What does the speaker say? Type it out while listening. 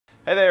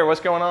Hey there, what's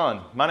going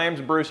on? My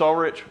name's Bruce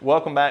Ulrich.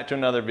 Welcome back to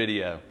another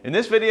video. In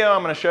this video,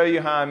 I'm going to show you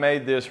how I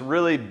made this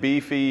really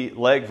beefy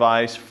leg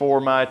vise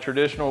for my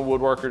traditional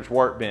woodworker's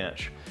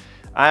workbench.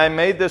 I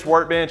made this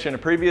workbench in a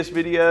previous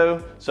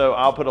video, so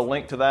I'll put a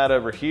link to that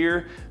over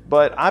here.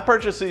 But I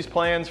purchased these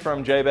plans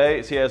from Jay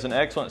Bates. He has an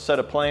excellent set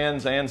of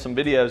plans and some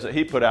videos that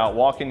he put out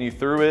walking you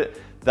through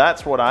it.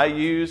 That's what I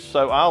use,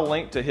 so I'll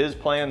link to his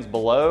plans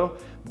below.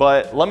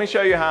 But let me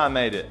show you how I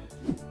made it.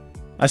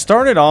 I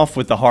started off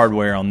with the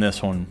hardware on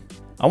this one.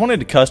 I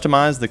wanted to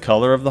customize the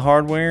color of the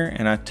hardware,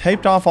 and I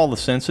taped off all the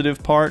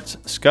sensitive parts,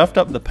 scuffed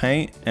up the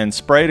paint, and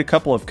sprayed a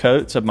couple of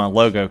coats of my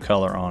logo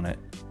color on it.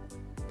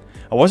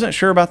 I wasn't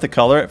sure about the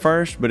color at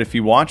first, but if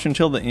you watch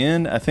until the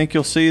end, I think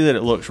you'll see that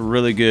it looks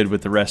really good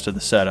with the rest of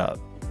the setup.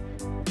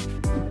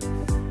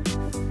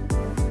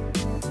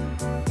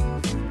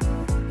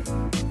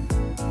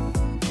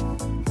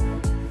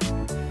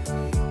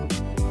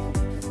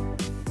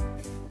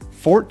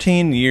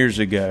 "14 years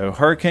ago,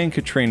 Hurricane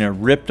Katrina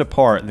ripped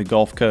apart the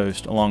Gulf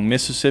Coast along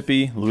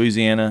Mississippi,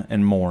 Louisiana,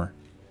 and more.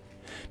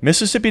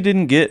 Mississippi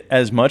didn't get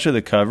as much of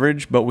the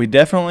coverage, but we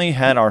definitely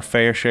had our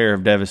fair share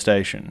of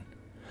devastation.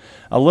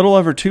 A little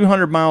over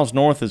 200 miles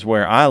north is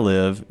where I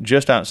live,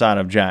 just outside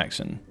of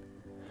Jackson.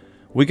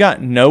 We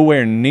got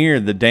nowhere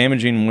near the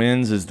damaging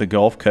winds as the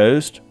Gulf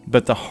Coast,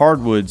 but the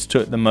hardwoods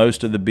took the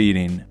most of the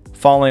beating,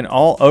 falling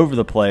all over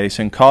the place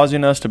and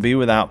causing us to be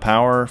without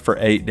power for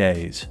 8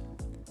 days.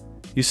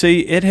 You see,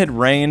 it had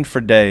rained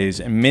for days,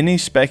 and many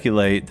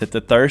speculate that the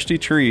thirsty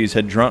trees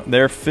had drunk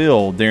their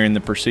fill during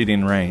the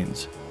preceding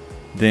rains.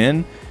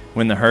 Then,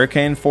 when the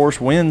hurricane-force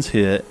winds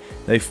hit,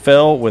 they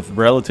fell with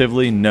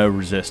relatively no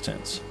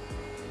resistance.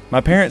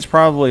 My parents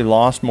probably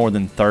lost more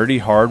than 30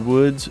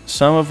 hardwoods,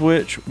 some of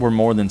which were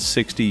more than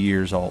 60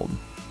 years old.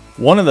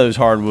 One of those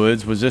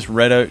hardwoods was this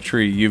red oak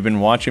tree you've been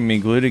watching me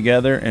glue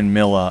together and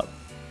mill up.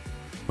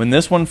 When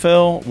this one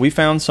fell, we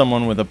found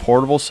someone with a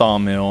portable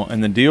sawmill,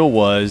 and the deal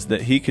was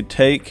that he could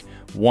take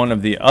one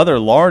of the other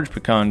large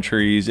pecan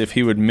trees if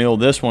he would mill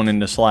this one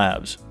into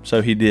slabs,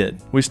 so he did.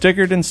 We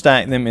stickered and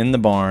stacked them in the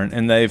barn,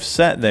 and they've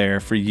sat there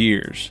for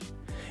years.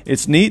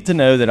 It's neat to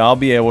know that I'll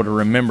be able to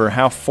remember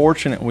how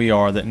fortunate we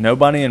are that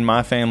nobody in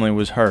my family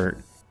was hurt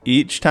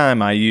each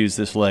time I use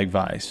this leg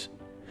vise.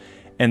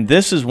 And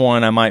this is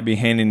one I might be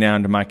handing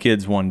down to my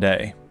kids one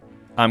day.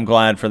 I'm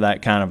glad for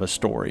that kind of a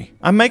story.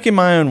 I'm making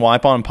my own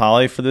wipe-on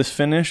poly for this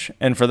finish,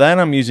 and for that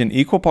I'm using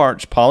equal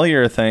parts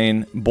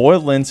polyurethane,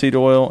 boiled linseed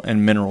oil,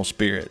 and mineral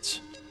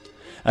spirits.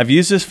 I've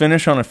used this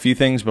finish on a few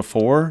things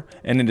before,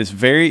 and it is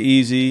very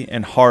easy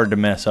and hard to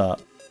mess up.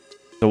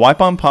 The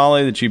wipe-on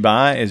poly that you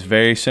buy is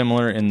very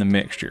similar in the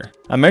mixture.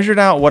 I measured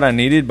out what I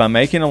needed by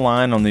making a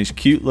line on these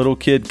cute little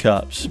kid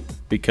cups,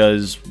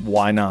 because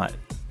why not?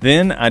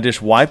 Then I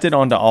just wiped it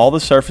onto all the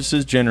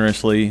surfaces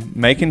generously,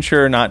 making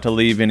sure not to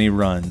leave any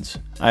runs.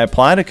 I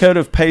applied a coat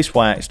of paste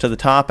wax to the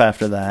top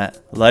after that,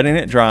 letting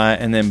it dry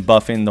and then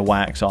buffing the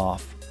wax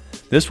off.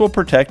 This will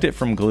protect it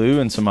from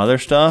glue and some other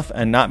stuff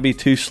and not be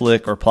too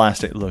slick or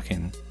plastic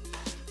looking.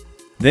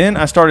 Then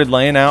I started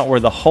laying out where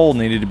the hole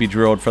needed to be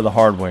drilled for the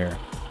hardware.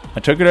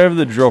 I took it over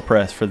the drill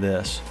press for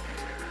this.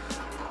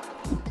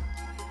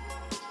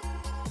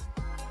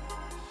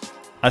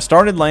 I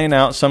started laying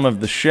out some of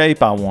the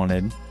shape I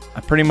wanted. I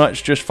pretty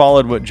much just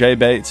followed what Jay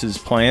Bates'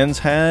 plans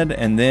had,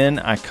 and then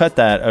I cut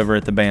that over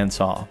at the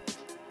bandsaw.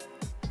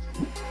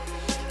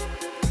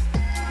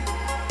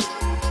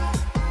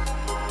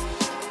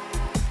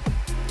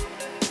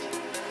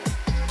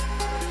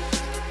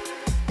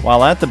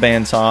 While at the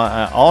bandsaw,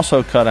 I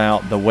also cut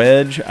out the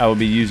wedge I will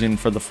be using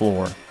for the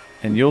floor,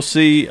 and you'll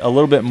see a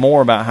little bit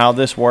more about how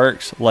this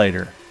works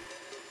later.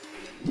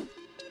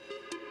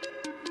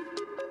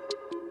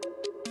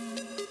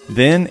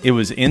 Then it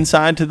was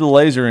inside to the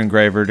laser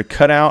engraver to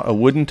cut out a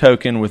wooden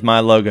token with my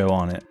logo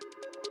on it.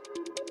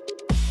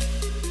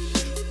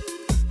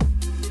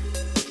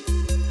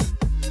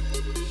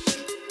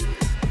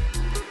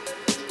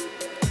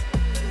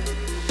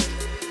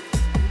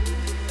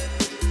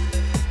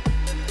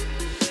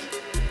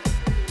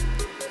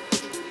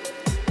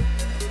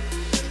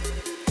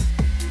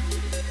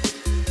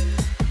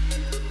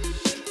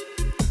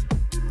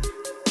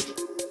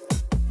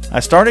 I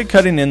started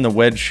cutting in the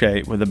wedge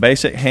shape with a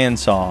basic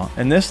handsaw,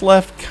 and this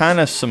left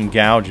kinda some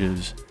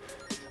gouges.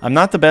 I'm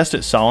not the best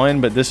at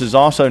sawing, but this is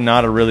also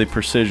not a really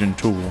precision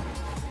tool.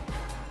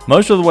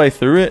 Most of the way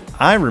through it,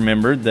 I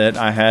remembered that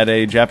I had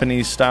a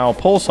Japanese style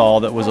pull saw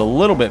that was a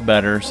little bit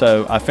better,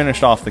 so I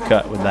finished off the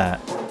cut with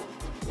that.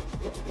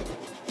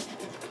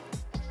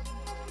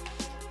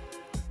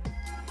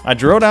 I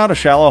drilled out a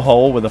shallow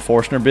hole with a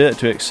Forstner bit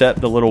to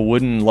accept the little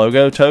wooden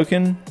logo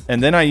token,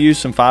 and then I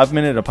used some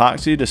 5-minute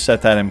epoxy to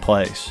set that in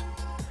place.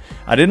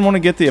 I didn't want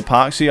to get the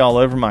epoxy all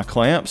over my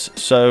clamps,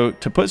 so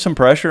to put some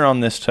pressure on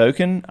this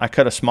token, I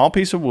cut a small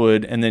piece of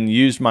wood and then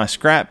used my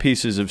scrap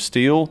pieces of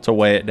steel to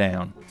weigh it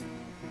down.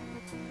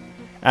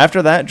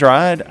 After that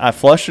dried, I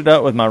flushed it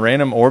up with my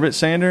random orbit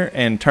sander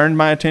and turned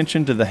my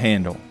attention to the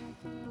handle.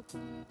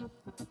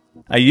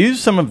 I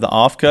used some of the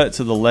offcuts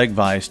of the leg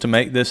vise to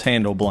make this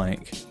handle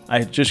blank.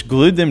 I just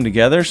glued them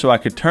together so I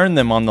could turn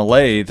them on the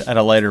lathe at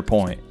a later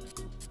point.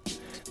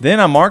 Then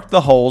I marked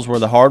the holes where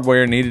the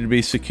hardware needed to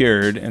be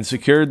secured and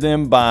secured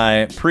them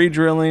by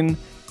pre-drilling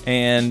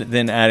and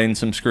then adding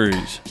some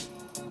screws.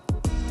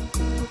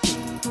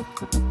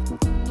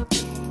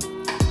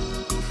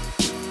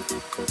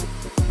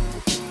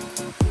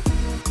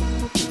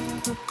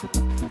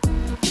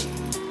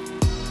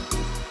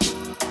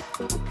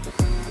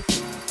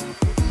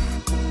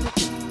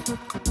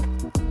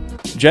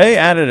 Jay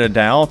added a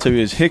dowel to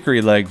his hickory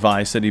leg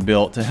vise that he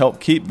built to help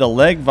keep the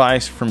leg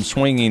vise from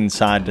swinging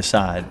side to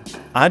side.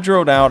 I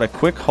drilled out a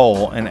quick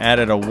hole and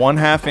added a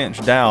 1/2 inch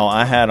dowel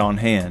I had on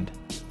hand.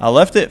 I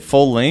left it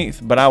full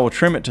length, but I will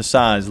trim it to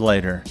size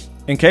later.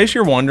 In case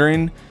you're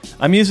wondering,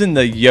 I'm using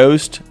the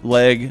Yoast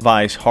leg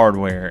vise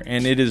hardware,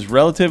 and it is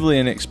relatively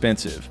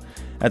inexpensive.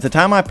 At the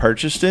time I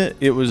purchased it,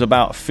 it was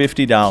about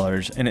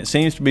 $50, and it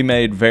seems to be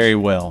made very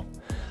well.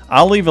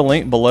 I'll leave a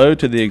link below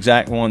to the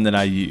exact one that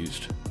I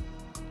used.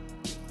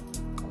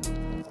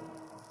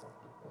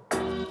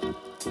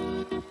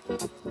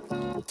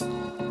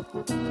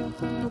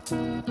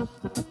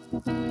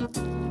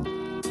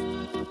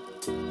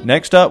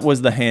 Next up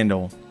was the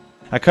handle.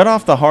 I cut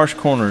off the harsh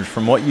corners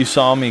from what you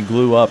saw me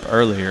glue up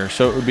earlier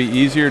so it would be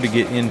easier to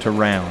get into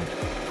round.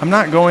 I'm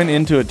not going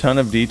into a ton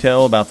of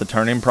detail about the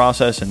turning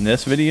process in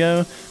this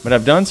video, but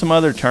I've done some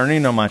other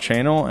turning on my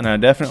channel and I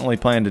definitely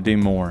plan to do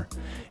more.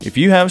 If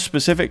you have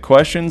specific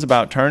questions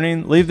about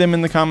turning, leave them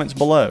in the comments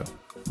below.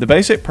 The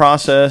basic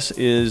process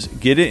is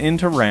get it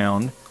into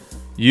round,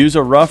 use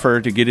a rougher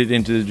to get it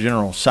into the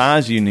general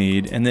size you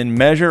need, and then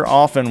measure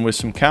often with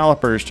some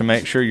calipers to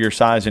make sure you're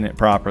sizing it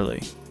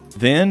properly.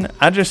 Then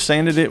I just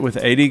sanded it with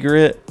 80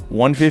 grit,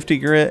 150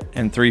 grit,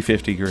 and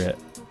 350 grit.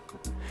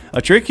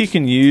 A trick you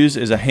can use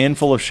is a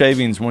handful of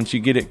shavings once you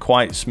get it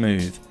quite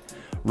smooth.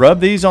 Rub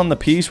these on the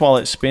piece while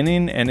it's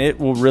spinning and it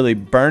will really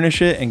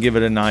burnish it and give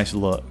it a nice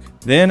look.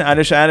 Then I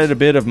just added a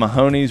bit of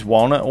Mahoney's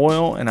walnut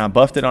oil and I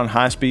buffed it on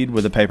high speed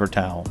with a paper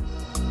towel.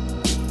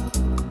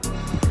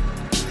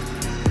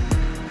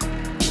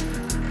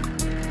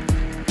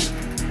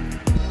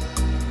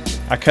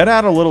 I cut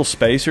out a little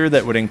spacer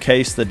that would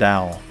encase the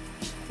dowel.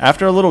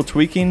 After a little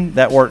tweaking,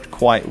 that worked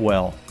quite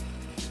well.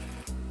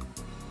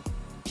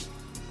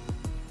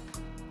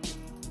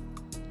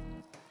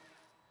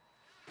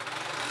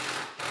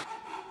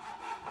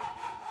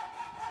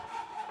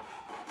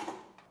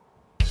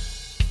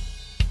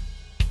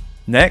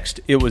 Next,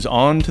 it was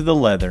on to the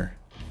leather.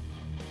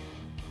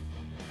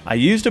 I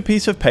used a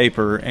piece of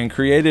paper and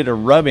created a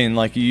rubbing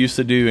like you used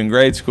to do in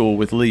grade school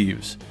with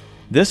leaves.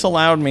 This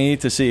allowed me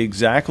to see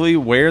exactly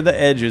where the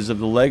edges of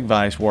the leg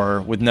vise were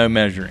with no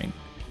measuring.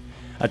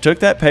 I took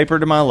that paper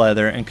to my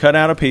leather and cut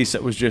out a piece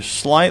that was just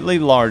slightly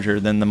larger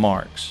than the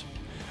marks.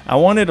 I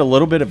wanted a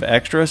little bit of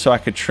extra so I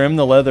could trim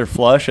the leather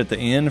flush at the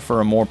end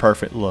for a more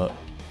perfect look.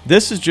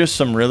 This is just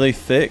some really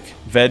thick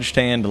veg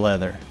tanned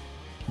leather.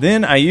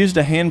 Then I used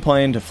a hand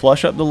plane to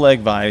flush up the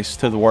leg vise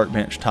to the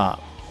workbench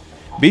top.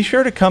 Be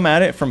sure to come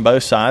at it from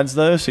both sides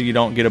though so you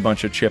don't get a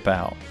bunch of chip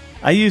out.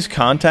 I use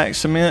contact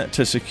cement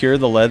to secure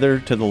the leather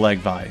to the leg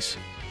vise.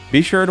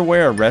 Be sure to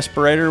wear a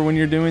respirator when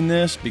you're doing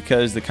this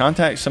because the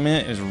contact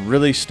cement is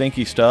really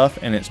stinky stuff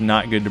and it's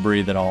not good to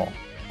breathe at all.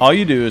 All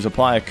you do is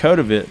apply a coat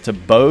of it to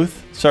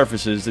both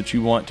surfaces that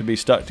you want to be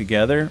stuck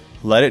together,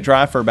 let it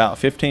dry for about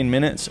 15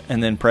 minutes,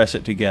 and then press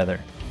it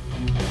together.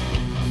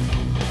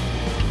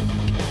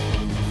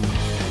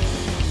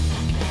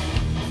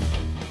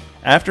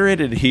 After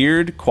it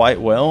adhered quite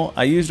well,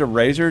 I used a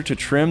razor to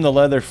trim the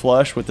leather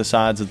flush with the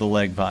sides of the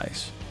leg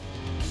vise.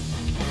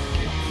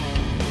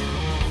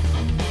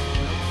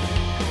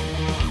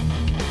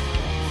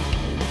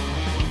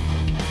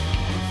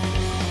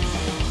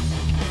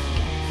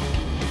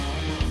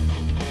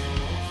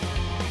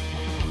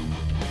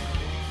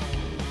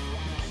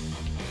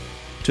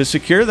 To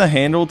secure the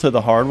handle to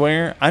the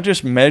hardware, I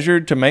just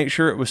measured to make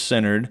sure it was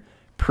centered,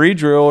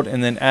 pre-drilled,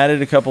 and then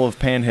added a couple of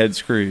panhead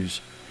screws.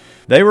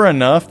 They were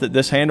enough that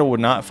this handle would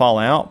not fall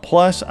out,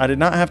 plus I did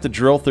not have to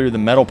drill through the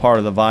metal part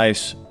of the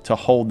vise to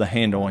hold the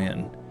handle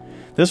in.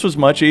 This was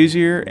much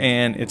easier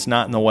and it's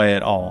not in the way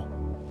at all.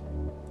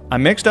 I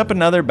mixed up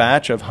another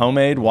batch of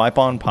homemade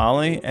wipe-on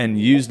poly and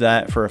used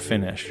that for a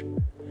finish.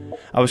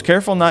 I was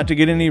careful not to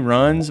get any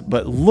runs,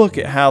 but look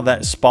at how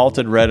that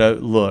spalted red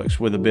oak looks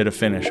with a bit of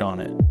finish on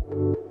it.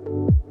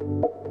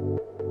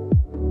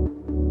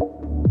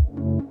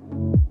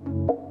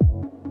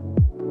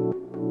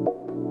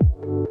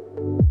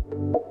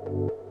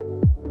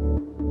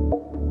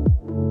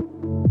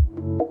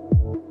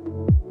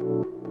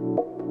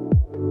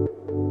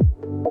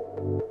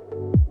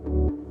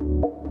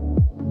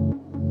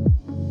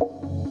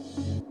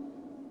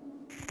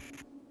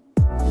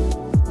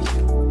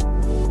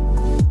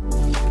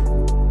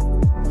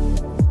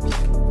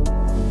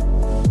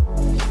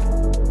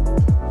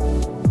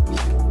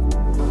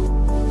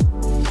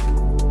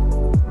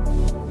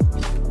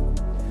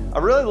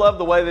 really love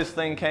the way this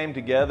thing came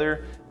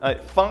together.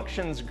 It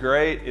functions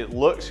great, it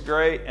looks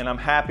great, and I'm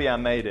happy I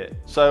made it.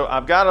 So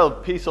I've got a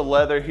piece of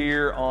leather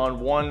here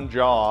on one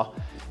jaw,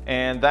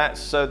 and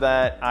that's so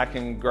that I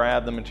can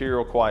grab the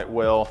material quite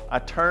well. I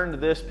turned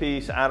this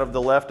piece out of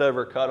the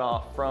leftover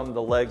cutoff from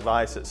the leg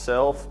vise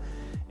itself,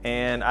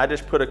 and I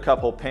just put a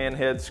couple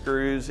panhead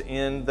screws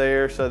in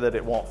there so that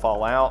it won't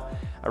fall out.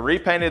 I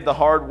repainted the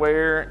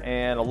hardware,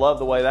 and I love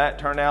the way that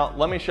turned out.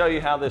 Let me show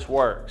you how this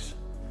works.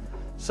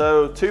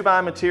 So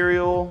 2x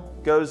material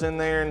goes in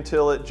there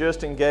until it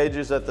just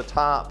engages at the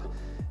top,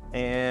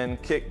 and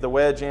kick the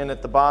wedge in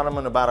at the bottom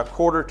and about a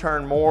quarter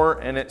turn more,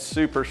 and it's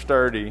super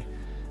sturdy.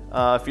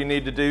 If you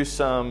need to do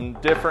some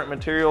different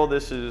material,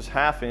 this is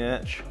 1/2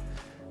 inch,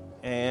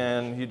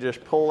 and you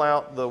just pull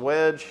out the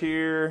wedge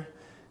here,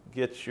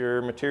 get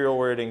your material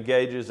where it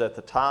engages at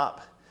the top,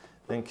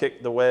 then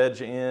kick the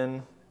wedge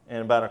in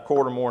and about a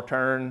quarter more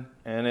turn,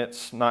 and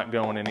it's not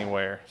going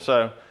anywhere.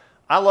 So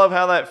I love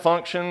how that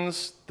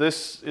functions.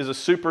 This is a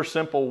super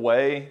simple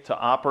way to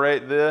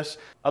operate this.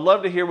 I'd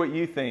love to hear what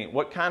you think.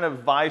 What kind of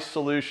vise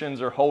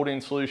solutions or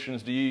holding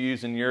solutions do you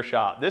use in your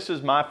shop? This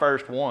is my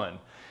first one,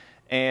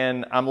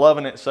 and I'm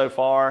loving it so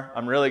far.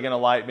 I'm really gonna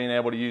like being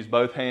able to use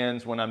both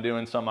hands when I'm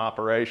doing some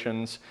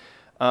operations.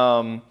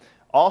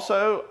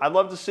 Also, I'd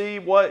love to see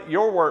what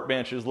your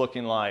workbench is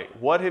looking like.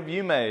 What have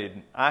you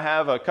made? I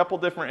have a couple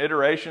different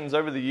iterations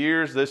over the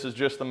years. This is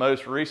just the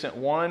most recent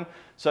one.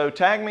 So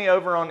tag me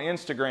over on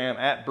Instagram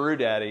at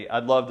BrewDaddy.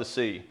 I'd love to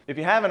see. If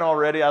you haven't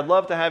already, I'd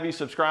love to have you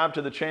subscribe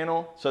to the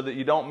channel so that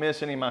you don't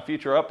miss any of my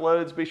future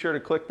uploads. Be sure to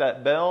click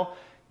that bell.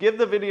 Give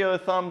the video a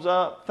thumbs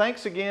up.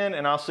 Thanks again,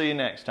 and I'll see you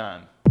next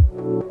time.